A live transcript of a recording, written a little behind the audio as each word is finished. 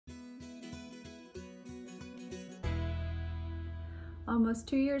Almost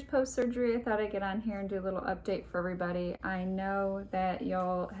 2 years post-surgery, I thought I'd get on here and do a little update for everybody. I know that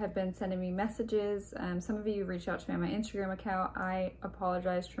y'all have been sending me messages. Some of you reached out to me on my Instagram account. I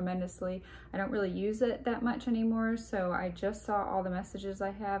apologize tremendously. I don't really use it that much anymore, so I just saw all the messages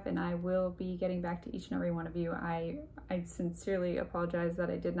I have, and I will be getting back to each and every one of you. I sincerely apologize that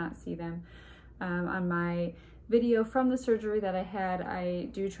I did not see them. On my video from the surgery that I had, I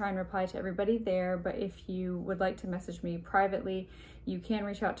do try and reply to everybody there, but if you would like to message me privately, you can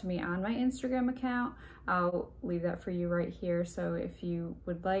reach out to me on my Instagram account. I'll leave that for you right here. So if you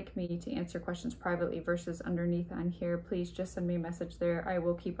would like me to answer questions privately versus underneath on here, please just send me a message there. I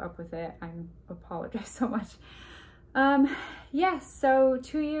will keep up with it. I apologize so much. Yes, so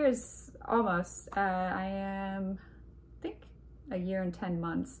 2 years almost. I am, I think, a year and 10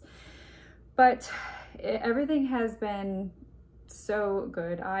 months. But everything has been so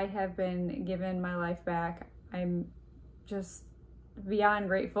good. I have been given my life back. I'm just beyond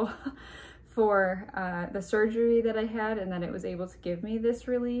grateful for the surgery that I had and that it was able to give me this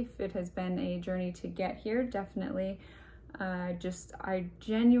relief. It has been a journey to get here, definitely. I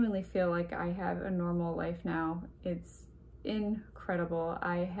genuinely feel like I have a normal life now. It's incredible.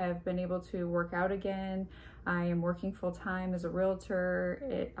 I have been able to work out again. I am working full-time as a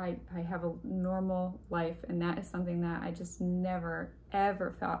realtor. I have a normal life, and that is something that I just never,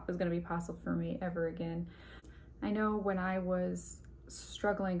 ever thought was going to be possible for me ever again. I know when I was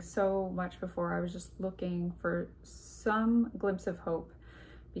struggling so much before, I was just looking for some glimpse of hope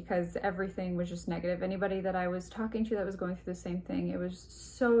because everything was just negative. Anybody that I was talking to that was going through the same thing, it was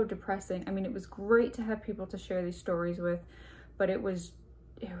so depressing. I mean, it was great to have people to share these stories with, but it was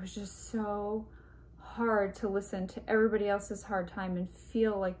just so hard to listen to everybody else's hard time and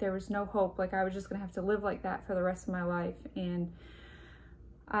feel like there was no hope, like I was just gonna have to live like that for the rest of my life. And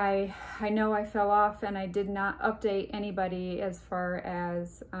I know I fell off and I did not update anybody as far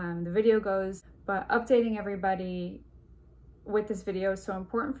as the video goes, but updating everybody with this video is so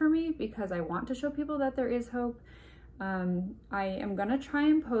important for me because I want to show people that there is hope. I am gonna try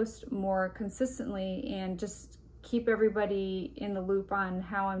and post more consistently and just keep everybody in the loop on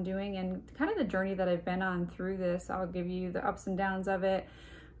how I'm doing and kind of the journey that I've been on through this. I'll give you the ups and downs of it,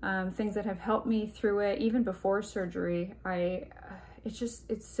 things that have helped me through it, even before surgery.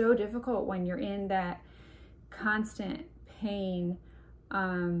 It's so difficult when you're in that constant pain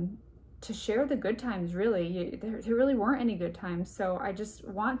to share the good times, really. There really weren't any good times. So I just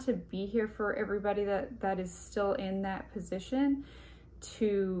want to be here for everybody that is still in that position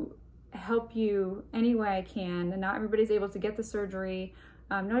to help you any way I can. And not everybody's able to get the surgery.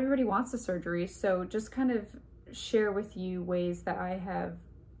 Not everybody wants the surgery. So just kind of share with you ways that I have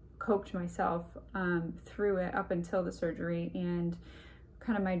coped myself through it up until the surgery and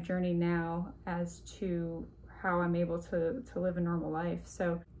kind of my journey now as to how I'm able to live a normal life.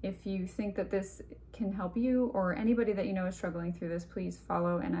 So if you think that this can help you or anybody that you know is struggling through this, please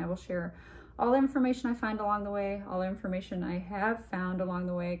follow and I will share all the information I find along the way, all the information I have found along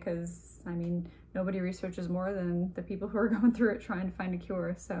the way, because I mean, nobody researches more than the people who are going through it trying to find a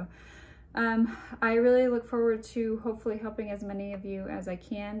cure. So I really look forward to hopefully helping as many of you as I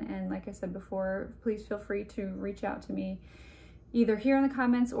can. And like I said before, please feel free to reach out to me either here in the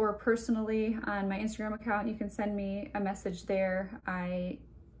comments or personally on my Instagram account. You can send me a message there. I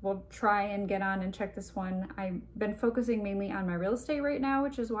will try and get on and check this one. I've been focusing mainly on my real estate right now,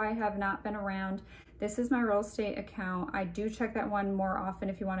 which is why I have not been around. This is my real estate account. I do check that one more often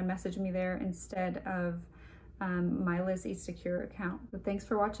if you want to message me there instead of my Liz E Secure account. But thanks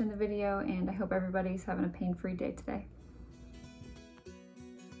for watching the video, and I hope everybody's having a pain-free day today.